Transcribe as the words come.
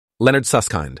Leonard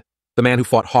Susskind, the man who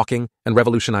fought Hawking and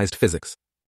revolutionized physics.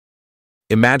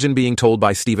 Imagine being told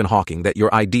by Stephen Hawking that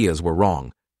your ideas were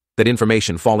wrong, that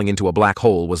information falling into a black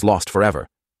hole was lost forever.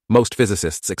 Most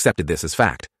physicists accepted this as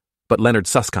fact, but Leonard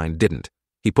Susskind didn't.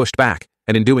 He pushed back,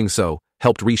 and in doing so,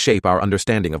 helped reshape our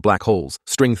understanding of black holes,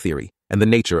 string theory, and the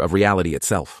nature of reality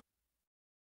itself.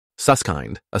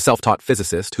 Susskind, a self-taught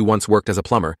physicist who once worked as a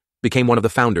plumber, became one of the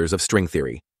founders of string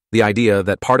theory, the idea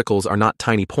that particles are not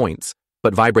tiny points,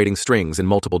 but vibrating strings in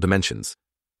multiple dimensions.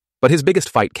 But his biggest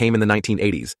fight came in the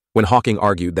 1980s, when Hawking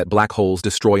argued that black holes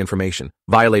destroy information,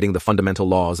 violating the fundamental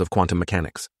laws of quantum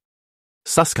mechanics.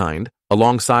 Susskind,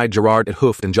 alongside Gerard 't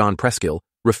Hooft and John Preskill,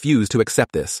 refused to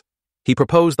accept this. He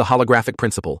proposed the holographic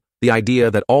principle, the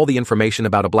idea that all the information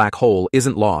about a black hole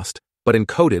isn't lost, but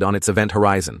encoded on its event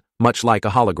horizon, much like a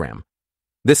hologram.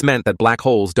 This meant that black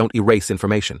holes don't erase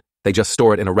information, they just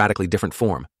store it in a radically different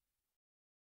form.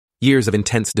 Years of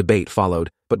intense debate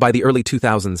followed, but by the early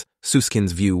 2000s,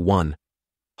 Susskind's view won.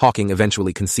 Hawking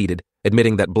eventually conceded,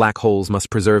 admitting that black holes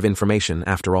must preserve information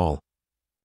after all.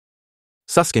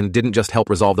 Susskind didn't just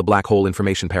help resolve the black hole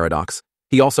information paradox,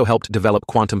 he also helped develop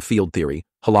quantum field theory,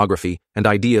 holography, and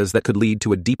ideas that could lead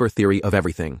to a deeper theory of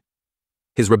everything.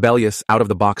 His rebellious,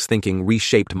 out-of-the-box thinking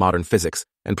reshaped modern physics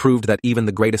and proved that even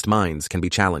the greatest minds can be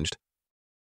challenged.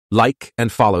 Like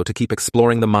and follow to keep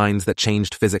exploring the minds that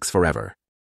changed physics forever.